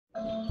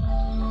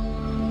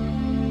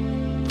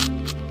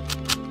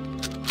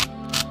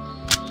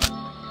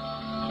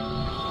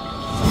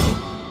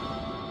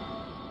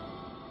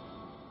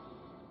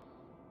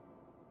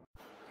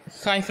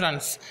Hi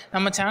friends,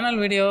 நம்ம channel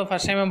video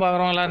first time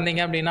பார்க்குறவங்களா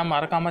இருந்தீங்க அப்படின்னா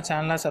மறக்காமல்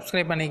சேனலை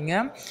சப்ஸ்கிரைப் பண்ணிக்கங்க.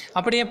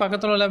 அப்படியே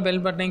பக்கத்தில் உள்ள பெல்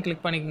பட்டனையும்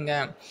கிளிக் பண்ணிக்கோங்க.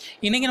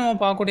 இன்றைக்கி நம்ம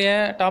பார்க்கக்கூடிய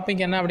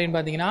டாபிக் என்ன அப்படின்னு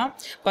பார்த்தீங்கன்னா,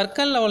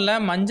 பற்களில் உள்ள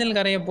மஞ்சள்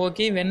கரையை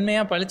போக்கி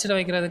வெண்மையாக பளிச்சிட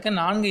வைக்கிறதுக்கு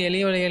 4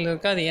 எளிய வழிகள்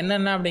இருக்குது. அது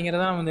என்னென்ன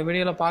அப்படிங்கிறத நம்ம இந்த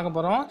வீடியோவில் பார்க்க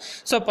போகிறோம்.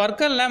 ஸோ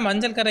பற்களில்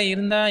மஞ்சள் கரை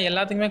இருந்தால்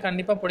எல்லாத்துக்குமே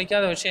கண்டிப்பாக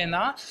பிடிக்காத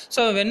விஷயந்தான்.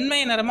 ஸோ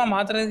வெண்மை நிறமாக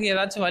மாற்றுறதுக்கு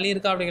ஏதாச்சும் வழி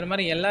இருக்கா அப்படிங்கிற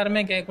மாதிரி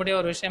எல்லாருமே கேட்கக்கூடிய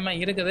ஒரு விஷயமா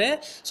இருக்குது.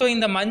 ஸோ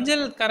இந்த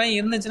மஞ்சள் கரை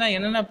இருந்துச்சுன்னா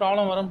என்னென்ன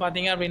ப்ராப்ளம் வரும்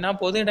பார்த்தீங்க அப்படின்னா,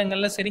 பொது இடங்களில்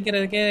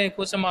சிரிக்கிறதுக்கே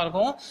கூச்சமாக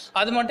இருக்கும்.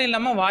 அது மட்டும்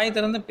இல்லாமல் வாய்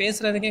திறந்து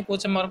பேசுகிறதுக்கே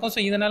கூச்சமாக இருக்கும். ஸோ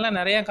இதனால்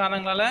நிறைய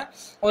காரணங்களால்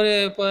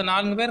இப்போ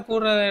 4 பேர்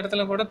கூடுற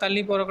இடத்துல கூட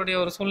தள்ளி போகக்கூடிய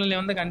ஒரு சூழ்நிலை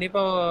வந்து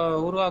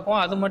கண்டிப்பாக உருவாக்கும்.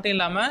 அது மட்டும்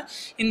இல்லாமல்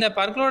இந்த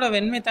பற்களோட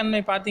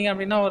வெண்மைத்தன்மை பார்த்தீங்க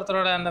அப்படின்னா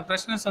ஒருத்தரோட அந்த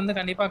ஃப்ரெஷ்னஸ் வந்து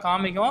கண்டிப்பாக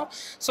காமிக்கும்.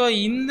 ஸோ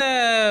இந்த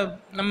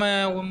நம்ம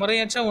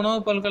முறையற்ற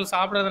உணவுப் பொருட்கள்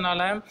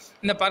சாப்பிட்றதுனால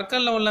இந்த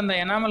பற்களில் உள்ள அந்த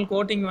எனாமல்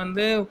கோட்டிங்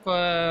வந்து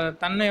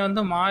தன்மை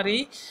வந்து மாறி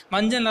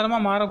மஞ்சள்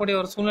நிறமாக மாறக்கூடிய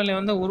ஒரு சூழ்நிலை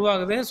வந்து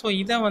உருவாகுது. ஸோ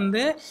இதை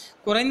வந்து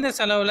குறைந்த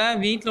செலவில்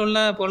வீட்டில் உள்ள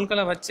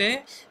பொருட்களை வச்சு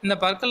இந்த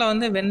பற்களை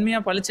வந்து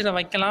வெண்மையாக பளிச்சிட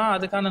வைக்கலாம்.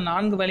 அதுக்கான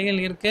 4 வழிகள்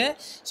இருக்குது.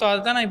 ஸோ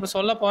அதுதான் நான் இப்போ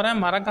சொல்ல போகிறேன்.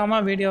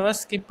 மறக்காமல் வீடியோவை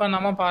ஸ்கிப்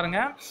பண்ணாமல்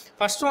பாருங்கள்.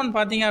 ஃபஸ்ட் ஒன்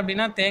பார்த்தீங்க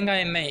அப்படின்னா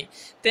தேங்காய் எண்ணெய்.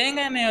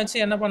 தேங்காய் எண்ணெயை வச்சு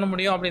என்ன பண்ண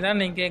முடியும் அப்படி தான்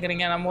நீங்கள்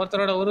கேட்குறீங்க. நம்ம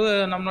ஒருத்தரோட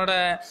நம்மளோட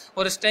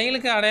ஒரு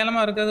ஸ்டைலுக்கு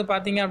அடையாளமாக இருக்கிறது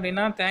பார்த்தீங்க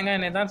அப்படின்னா தேங்காய்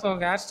எண்ணெய் தான். ஸோ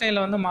ஹேர் ஸ்டைலை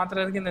வந்து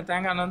மாற்றுறதுக்கு இந்த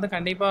தேங்காய் எண்ணெய் வந்து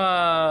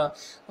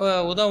கண்டிப்பாக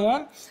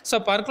உதவும். ஸோ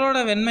பற்களோட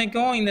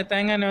வெண்மைக்கும் இந்த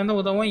தேங்காய் எண்ணெய் வந்து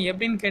உதவும்.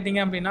 எப்படின்னு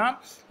கேட்டிங்க அப்படின்னா,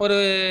 ஒரு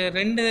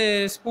 2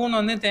 ஸ்பூன்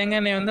வந்து தேங்காய்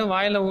எண்ணெய் வந்து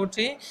வாயில்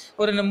ஊற்றி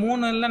ஒரு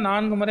 3 இல்லை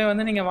 4 முறை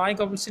வந்து நீங்கள் வாய்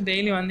கொப்பளிச்சு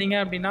டெய்லி வந்தீங்க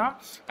அப்படின்னா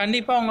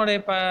கண்டிப்பாக உங்களுடைய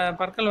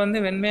பற்கள் வந்து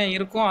வெண்மையாக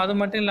இருக்கும். அது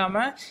மட்டும்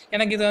இல்லாமல்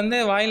எனக்கு இது வந்து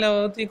வாயில்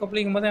ஊற்றி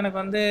கொப்பளிக்கும் போது எனக்கு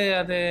வந்து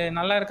அது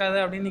நல்லா இருக்காது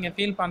அப்படின்னு நீங்கள்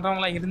ஃபீல்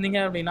பண்ணுறவங்களா இருந்தீங்க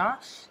அப்படின்னா,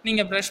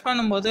 நீங்கள் ப்ரஷ்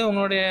பண்ணும்போது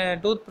உங்களுடைய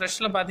டூத்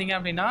ப்ரஷ்ஷில் பார்த்தீங்க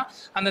அப்படின்னா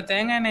அந்த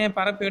தேங்காய் எண்ணெயை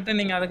பரப்பி விட்டு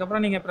நீங்கள்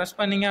அதுக்கப்புறம் நீங்கள் ப்ரஷ்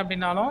பண்ணீங்க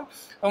அப்படின்னாலும்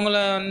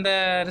உங்களை அந்த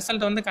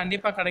ரிசல்ட் வந்து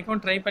கண்டிப்பாக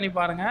கிடைக்கும். ட்ரை பண்ணி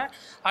பாருங்கள்.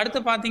 அடுத்து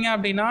பார்த்தீங்க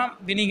அப்படின்னா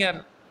வினிகர்.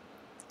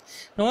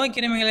 நோய்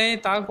கிருமிகளை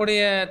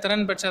தாக்கக்கூடிய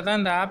திறன் பெற்றது தான்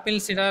இந்த ஆப்பிள்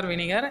சிடார்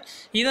வினிகர்.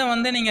 இதை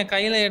வந்து நீங்கள்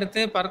கையில்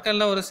எடுத்து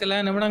பற்களில் ஒரு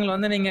சில நிமிடங்கள்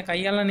வந்து நீங்கள்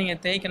கையால்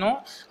நீங்கள் தேய்க்கணும்.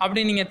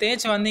 அப்படி நீங்கள்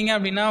தேய்ச்சி வந்தீங்க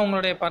அப்படின்னா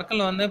உங்களுடைய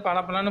பற்கள் வந்து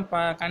பளபளன்னு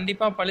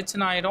கண்டிப்பாக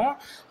பளிச்சுன்னு ஆயிடும்.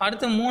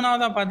 அடுத்து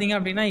 3ஆவதாக பார்த்தீங்க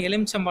அப்படின்னா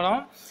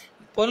எலுமிச்சம்பழம்.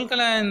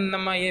 பொருட்களை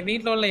நம்ம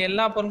வீட்டில் உள்ள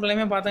எல்லா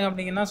பொருட்களையுமே பார்த்தோங்க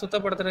அப்படிங்கன்னா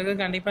சுத்தப்படுத்துறதுக்கு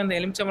கண்டிப்பாக இந்த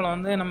எலுமிச்சம்பழம்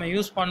வந்து நம்ம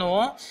யூஸ்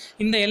பண்ணுவோம்.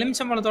 இந்த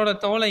எலுமிச்சம்பழத்தோட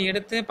தோலை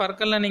எடுத்து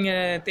பற்களில்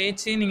நீங்கள்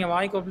தேய்ச்சி நீங்கள்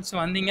வாய் கொப்பளிச்சு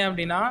வந்தீங்க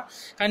அப்படின்னா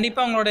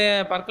கண்டிப்பாக உங்களுடைய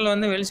பற்கள்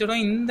வந்து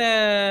வெளிச்சிடும். இந்த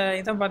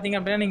இதை பார்த்தீங்க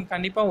அப்படின்னா நீங்கள்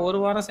கண்டிப்பாக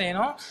 1 வாரம்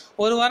செய்யணும்.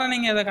 1 வாரம்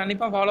நீங்கள் இதை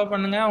கண்டிப்பாக ஃபாலோ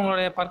பண்ணுங்கள்.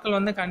 உங்களுடைய பற்கள்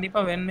வந்து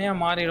கண்டிப்பாக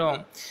வெண்மையாக மாறிடும்.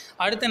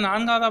 அடுத்து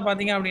 4ஆவதாக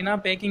பார்த்தீங்க அப்படின்னா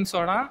பேக்கிங்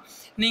சோடா.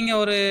 நீங்கள்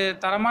ஒரு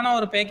தரமான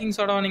ஒரு பேக்கிங்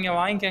சோடாவை நீங்கள்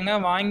வாங்கிக்கோங்க.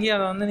 வாங்கி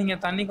அதை வந்து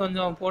நீங்கள் தண்ணி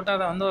கொஞ்சம் போட்டு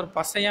அதை வந்து ஒரு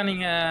பசையாக நீங்கள்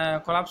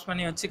கொலாப்ஸ்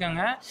பண்ணி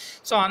வச்சுக்கோங்க.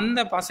 ஸோ அந்த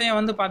பசையை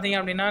வந்து பார்த்தீங்க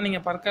அப்படின்னா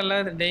நீங்கள்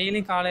பற்களில்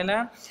டெய்லி காலையில்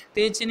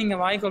தேய்ச்சி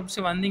நீங்கள் வாய்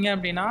கொப்பளிச்சு வந்தீங்க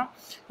அப்படின்னா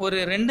ஒரு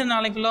 2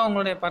 நாளைக்குள்ளே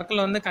உங்களுடைய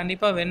பற்கள் வந்து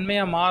கண்டிப்பாக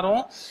வெண்மையாக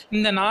மாறும்.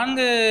 இந்த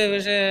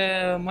 4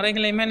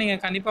 முறைகளையுமே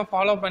நீங்கள் கண்டிப்பாக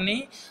ஃபாலோ பண்ணி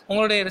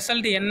உங்களுடைய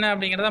ரிசல்ட் என்ன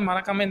அப்படிங்கிறத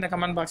மறக்காமல் இந்த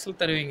கமெண்ட் பாக்ஸில்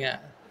தருவீங்க.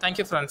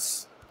 Thank you friends.